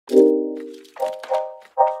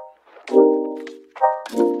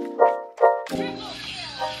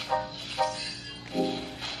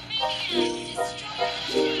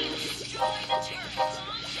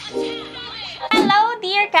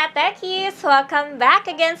Techies! Welcome back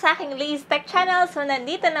again sa aking Liz Tech channel. So,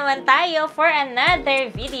 nandito naman tayo for another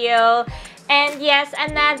video. And yes,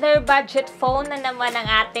 another budget phone na naman ang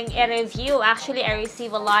ating i-review. Actually, I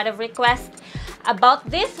received a lot of requests about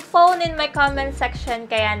this phone in my comment section.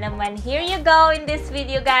 Kaya naman, here you go in this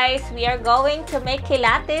video, guys. We are going to make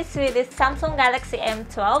kilates with this Samsung Galaxy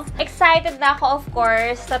M12. Excited na ako, of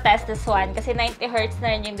course, to test this one. Kasi 90Hz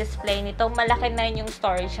na rin yung display nito. Malaki na rin yung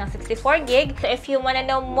storage ng 64GB. So, if you wanna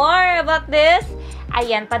know more about this,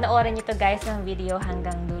 ayan, panoorin nyo to, guys, ng video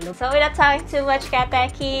hanggang dulo. So, without talking too much,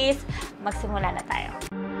 Katekis, magsimula na tayo.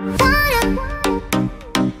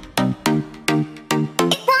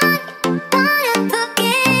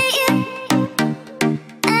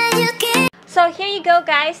 So, here you go,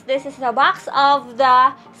 guys. This is the box of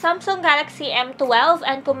the Samsung Galaxy M12.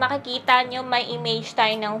 And kung makikita nyo, may image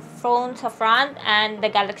tayo ng phone sa front and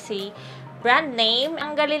the Galaxy brand name.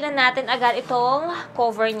 Ang galing na natin agad itong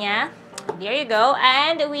cover niya. There you go.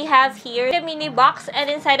 And we have here the mini box.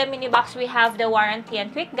 And inside the mini box, we have the warranty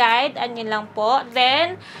and quick guide. And yun lang po.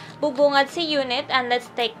 Then, bubungad si unit. And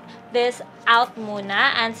let's take this out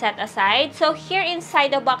muna and set aside. So, here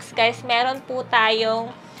inside the box, guys, meron po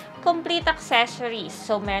tayong complete accessories.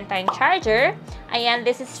 So, meron tayong charger. Ayan,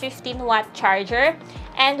 this is 15-watt charger.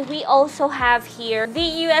 And we also have here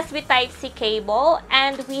the USB Type-C cable.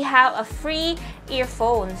 And we have a free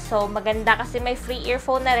earphone. So, maganda kasi may free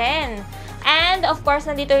earphone na rin. And, of course,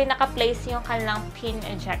 nandito yung naka-place yung kanilang pin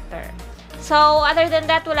ejector. So, other than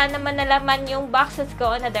that, wala naman na laman yung box. Let's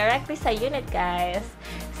go na directly sa unit, guys.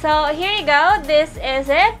 So, here you go. This is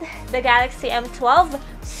it. The Galaxy M12.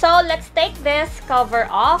 So, let's take this cover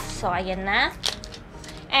off. So, ayan na.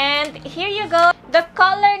 And here you go. The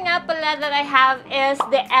color nga pala that I have is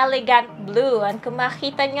the elegant blue. And kung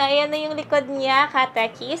makita nyo, ayan na yung likod niya,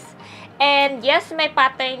 Katekis. And yes, may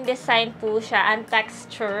pattern design po siya,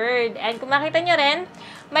 untextured. And kung makita nyo rin,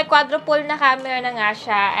 may quadruple na camera na nga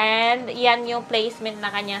siya. And yan yung placement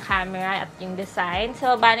na kanyang camera at yung design.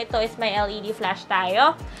 So, ba nito is may LED flash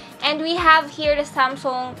tayo. And we have here the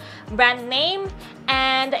Samsung brand name.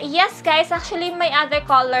 And yes, guys, actually may other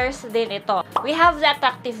colors din ito. We have the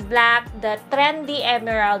attractive black, the trendy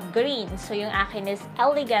emerald green. So, yung akin is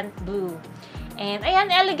elegant blue. And ayan,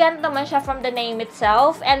 elegant naman siya from the name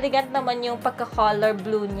itself. Elegant naman yung pagka-color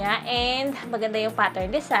blue niya. And maganda yung pattern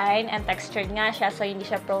design. And textured nga siya. So, hindi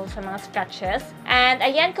siya prone sa mga scratches. And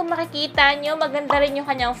ayan, kung makikita nyo, maganda rin yung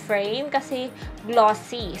kanyang frame kasi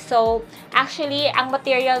glossy. So, actually, ang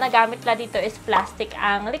material na gamit lang dito is plastic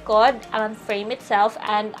ang likod, ang frame itself.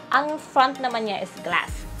 And ang front naman niya is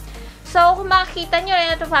glass. So, kung makikita nyo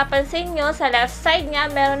rin at mapapansin nyo, sa left side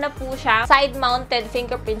niya, meron na po siya side-mounted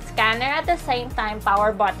fingerprint scanner at the same time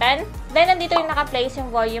power button. Then, nandito yung naka-place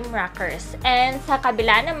yung volume rockers. And sa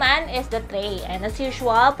kabila naman is the tray. And as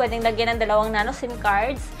usual, pwedeng lagyan ng 2 nano SIM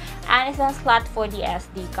cards and isang slot for the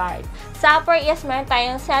SD card. Sa upper ears, meron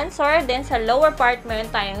tayong sensor. Then, sa lower part,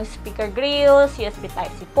 meron tayong speaker grills, USB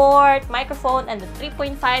Type-C port, microphone, and the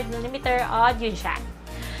 3.5mm audio jack.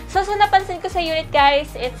 So, napansin ko sa unit,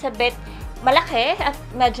 guys, it's a bit malaki at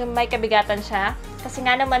medyo may kabigatan siya. Kasi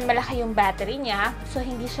nga naman malaki yung battery niya. So,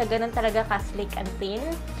 hindi siya ganun talaga ka-slick and thin.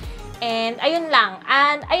 And, ayun lang.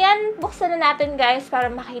 And, ayan, buksan na natin, guys, para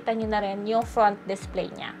makita nyo na rin yung front display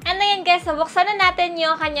niya. And, ayan, guys, so buksan na natin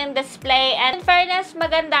yung kanyang display. And, in fairness,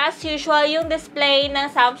 maganda as usual yung display ng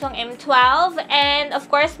Samsung M12. And, of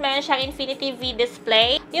course, meron siyang Infinity V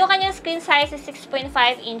display. Yung kanyang screen size is 6.5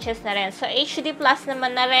 inches na rin. So, HD Plus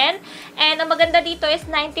naman na rin. And, ang maganda dito is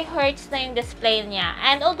 90Hz na yung display niya.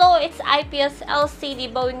 And, although it's IPS LCD,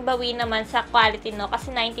 bawing-bawi naman sa quality, no? Kasi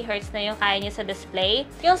 90Hz na yung kaya niya sa display.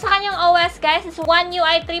 Yung sa kanyang OS, guys, is One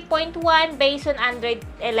UI 3.1 based on Android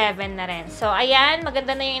 11 na rin. So, ayan,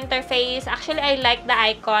 maganda na yung interface. Actually, I like the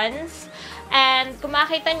icons. And kung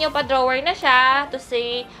makita nyo, pa-drawer na siya to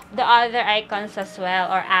see the other icons as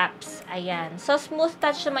well, or apps. Ayan. So, smooth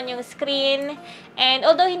touch naman yung screen. And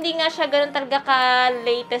although hindi nga siya ganun talaga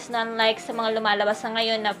ka-latest na unlike sa mga lumalabas na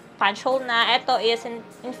ngayon na punch hole na, ito is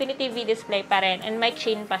Infinity V display pa rin. And may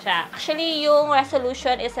chin pa siya. Actually, yung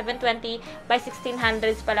resolution is 720 by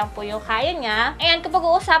 1600 pa lang po yung kaya niya. And kapag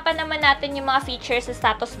uusapan naman natin yung mga features sa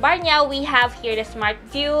status bar niya, we have here the Smart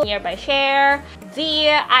View, Nearby Share,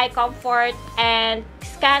 the Eye Comfort, and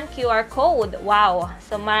scan QR code. Wow!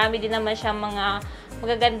 So, marami din naman siyang mga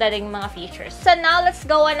magaganda ring mga features. So, now, let's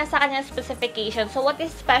go na sa kanyang specification. So, what is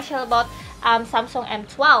special about Samsung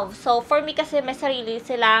M12? So, for me kasi may sarili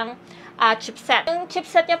silang chipset. Yung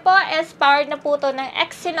chipset niya po is powered na po ito ng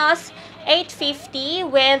Exynos 850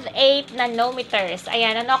 with 8 nanometers.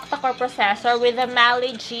 Ayan, an octa-core processor with a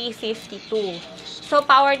Mali G52. So,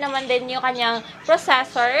 power naman din yung kanyang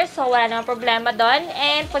processor. So, wala namang problema doon.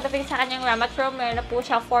 And pagdating sa kanyang RAM at ROM, meron na po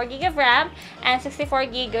siya 4GB of RAM and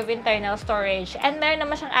 64GB of internal storage. And meron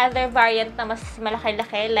naman siyang other variant na mas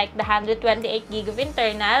malaki-laki like the 128GB of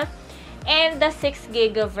internal and the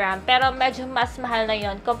 6GB of RAM. Pero medyo mas mahal na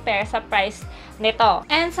yon compare sa price nito.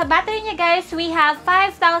 And sa battery niya guys, we have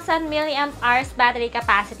 5,000 mAh battery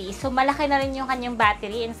capacity. So malaki na rin yung kanyang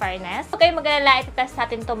battery in fairness. Okay, mag-alala, iti-test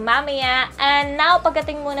natin to mamaya. And now,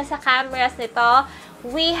 pagdating muna sa cameras nito,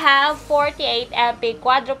 we have 48MP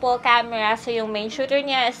quadruple camera. So yung main shooter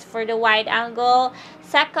niya is for the wide angle.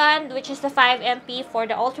 Second, which is the 5MP for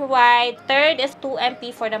the ultra-wide. Third is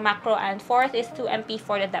 2MP for the macro. And fourth is 2MP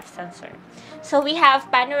for the depth sensor. So, we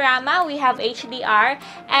have panorama, we have HDR,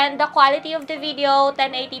 and the quality of the video,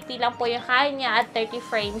 1080p lang po yung kaya niya at 30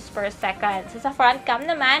 frames per second. So, sa front cam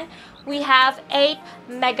naman, we have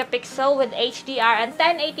 8 megapixel with HDR and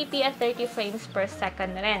 1080p at 30 frames per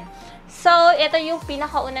second na rin. So, ito yung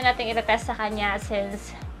pinakauna nating itetest sa kanya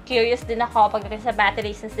since curious din ako pagdating sa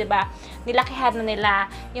battery since, diba, nilakihan na nila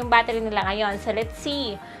yung battery nila ngayon. So, let's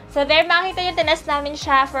see. So, there, makikita yung tinest namin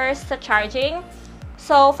siya first sa charging.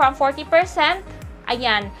 So, from 40%,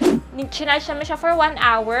 ayan, chinarge namin siya for 1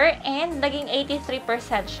 hour and naging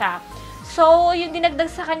 83% siya. So, yung dinagdag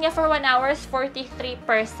sa kanya for 1 hour is 43%.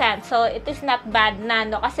 So, it is not bad na,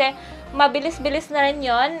 no? Kasi, mabilis-bilis na rin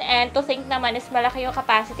yun. And to think naman is malaki yung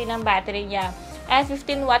capacity ng battery niya. And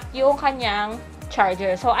 15 watt yung kanyang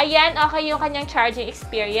charger. So, ayan, okay yung kanyang charging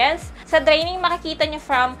experience. Sa draining, makikita nyo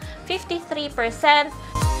from 53%.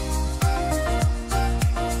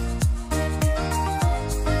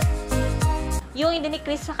 Yung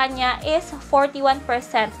i-decrease sa kanya is 41%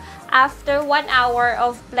 after 1 hour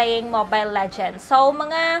of playing Mobile Legends. So,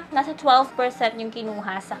 mga nasa 12% yung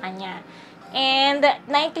kinuha sa kanya. And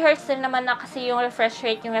 90Hz din naman na kasi yung refresh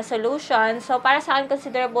rate, yung resolution. So, para sa akin,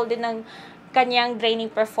 considerable din ng kanyang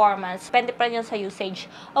draining performance. Depende pa rin yun sa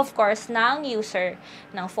usage, of course, ng user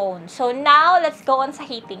ng phone. So, now, let's go on sa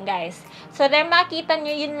heating, guys. So, there makita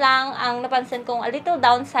nyo, yun lang ang napansin kong a little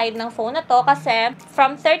downside ng phone na to kasi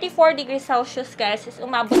from 34 degrees Celsius, guys, is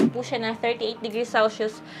umabot po siya ng 38 degrees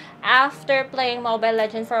Celsius after playing Mobile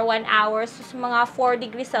Legends for 1 hour. So, mga 4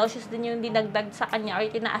 degrees Celsius din yung dinagdag sa kanya or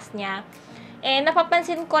itinaas niya. And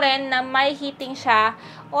napapansin ko rin na may heating siya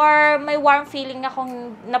or may warm feeling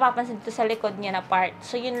akong napapansin dito sa likod niya na part.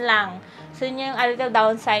 So, yun lang. So, yun yung a little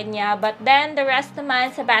downside niya. But then, the rest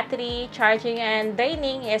naman sa battery, charging, and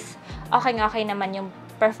draining is okay naman yung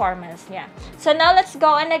performance niya. So, now, let's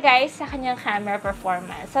go on na guys sa kanyang camera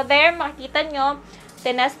performance. So, there, makikita nyo,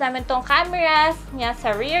 tinest namin tong cameras niya sa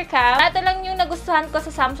rear cam. Ito lang yung nagustuhan ko sa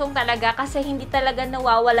Samsung talaga kasi hindi talaga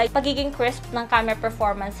nawawala yung pagiging crisp ng camera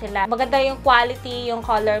performance sila. Maganda yung quality, yung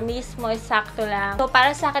color mismo, sakto lang. So,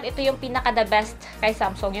 para sa akin, ito yung pinaka-the best kay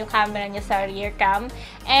Samsung, yung camera niya sa rear cam.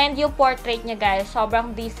 And yung portrait niya, guys,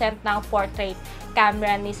 sobrang decent ng portrait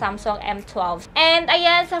camera ni Samsung M12. And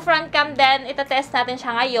ayan, sa front cam din, itatest natin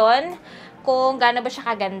siya ngayon kung gaano ba siya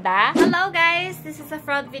kaganda. Hello guys! This is the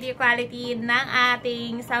front video quality ng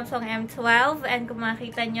ating Samsung M12 and kung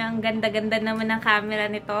makikita nyo, ang ganda-ganda naman ng camera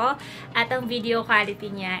nito at ang video quality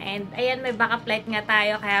niya. And ayan, may backup light nga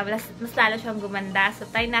tayo kaya mas lalo siyang gumanda. So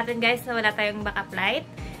try natin guys na wala tayong backup light.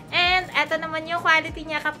 And eto naman yung quality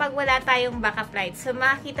niya kapag wala tayong backup light. So,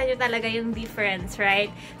 makikita nyo talaga yung difference,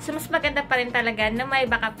 right? So, mas maganda pa rin talaga na may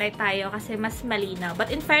backup light tayo kasi mas malinaw.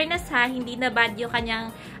 But in fairness ha, hindi na bad yung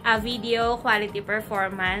kanyang video quality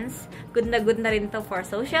performance. Good na rin to for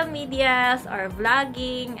social medias or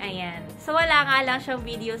vlogging. Ayan. So, wala nga lang siyang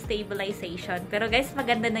video stabilization. Pero guys,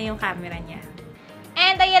 maganda na yung camera niya.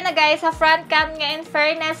 And ayan na guys, sa front cam nga, in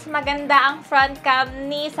fairness, maganda ang front cam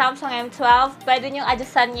ni Samsung M12. Pwede nyo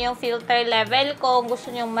adjustan yung filter level kung gusto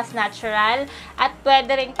nyo mas natural. At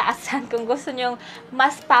pwede rin taasan kung gusto nyo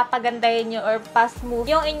mas papagandahin nyo or pa-smooth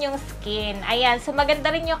yung inyong skin. Ayan, so maganda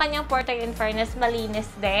rin yung kanyang portrait, in fairness, malinis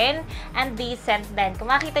din and decent din. Kung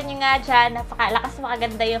makita nyo nga dyan, napakalakas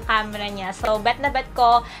makaganda yung camera niya. So, bet na bet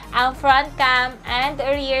ko ang front cam and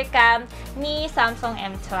rear cam ni Samsung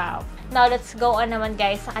M12. Now, let's go on naman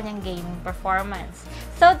guys sa kanyang gaming performance.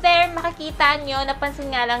 So, there, makikita nyo,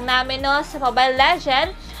 napansin nga lang namin, no, sa Mobile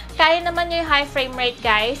Legends, kaya naman nyo yung high frame rate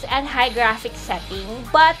guys and high graphic setting.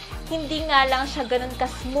 But, hindi nga lang siya ganun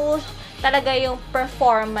ka-smooth talaga yung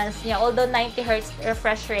performance niya. Although 90Hz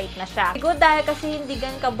refresh rate na siya. Good dahil kasi hindi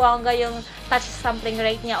ganun kabongga yung touch sampling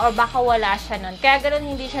rate niya or baka wala siya nun. Kaya ganun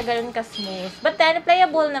hindi siya ganun ka-smooth. But then,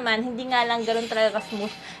 playable naman, hindi nga lang ganun talaga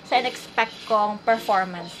ka-smooth sa in-expect kong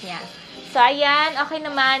performance niya. So, ayan, okay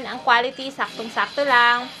naman. Ang quality, saktong-sakto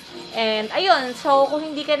lang. And, ayun. So, kung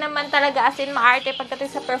hindi ka naman talaga as in maarte pagdating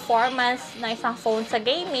sa performance ng isang phone sa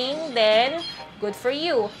gaming, then, good for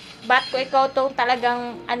you. But, kung ikaw itong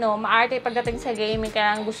talagang, maarte pagdating sa gaming,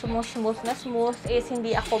 kaya gusto mo smooth na smooth, is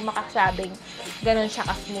hindi ako makasabing ganun siya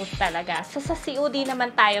ka-smooth talaga. So, sa COD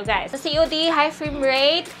naman tayo, guys. Sa COD, high frame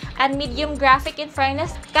rate and medium graphic. In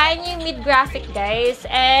fairness, kaya nyo yung mid-graphic, guys.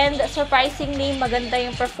 And, surprisingly, maganda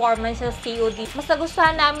yung performance sa COD. Mas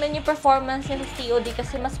nagustuhan namin yung performance sa COD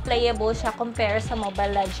kasi mas playable siya compare sa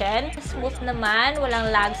Mobile Legends. Smooth naman, walang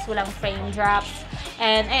lags, walang frame drops.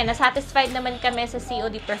 And, ayun, nasatisfied naman kami sa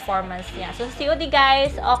COD performance niya. So, sa COD,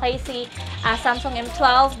 guys, okay si Samsung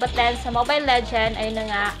M12. But then, sa Mobile Legend, ayun na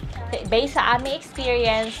nga, based sa aming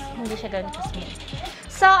experience, hindi siya ganun ka-smooth.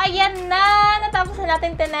 So, ayan na! Natapos na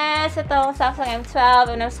natin tinest itong Samsung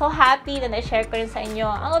M12. And I'm so happy na na-share ko rin sa inyo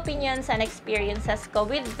ang opinions and experiences ko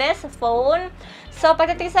with this phone. So,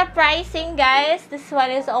 pagdating sa pricing, guys, this one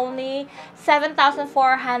is only 7,490.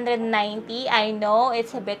 I know,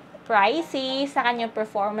 it's a bit pricey sa kanyang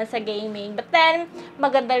performance sa gaming. But then,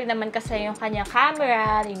 maganda rin naman kasi yung kanyang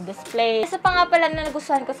camera, yung display. Isa pa nga pala na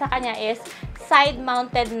nagustuhan ko sa kanya is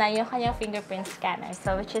side-mounted na yung kanyang fingerprint scanner.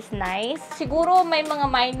 So, which is nice. Siguro may mga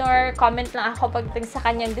minor comment lang ako pagdating sa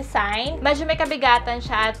kanyang design. Medyo may kabigatan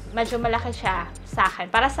siya at medyo malaki siya sa akin.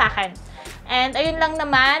 Para sa akin. And, ayun lang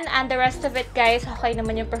naman. And the rest of it, guys, okay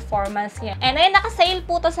naman yung performance niya. And, ayun, naka-sale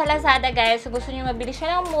po to sa Lazada, guys. So, gusto nyo mabili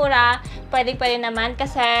siya ng mura, pwede naman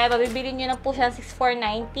kasi mabibili nyo lang po siya ng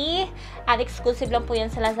 6,490. At exclusive lang po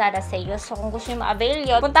yan sa Lazada sale. So, kung gusto nyo ma-avail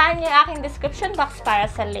yun, puntahan nyo yung aking description box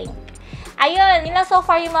para sa link. Ayun, yun lang so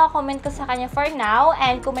far yung mga comment ko sa kanya for now.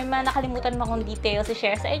 And kung may mga nakalimutan mo akong details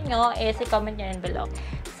i-share sa inyo, is i-comment nyo rin below.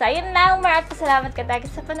 So, ayun lang. Maraming salamat ka tayo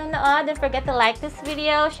sa panonood. Don't forget to like this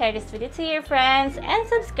video, share this video to your friends, and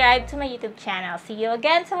subscribe to my YouTube channel. See you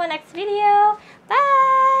again sa my next video.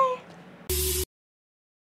 Bye!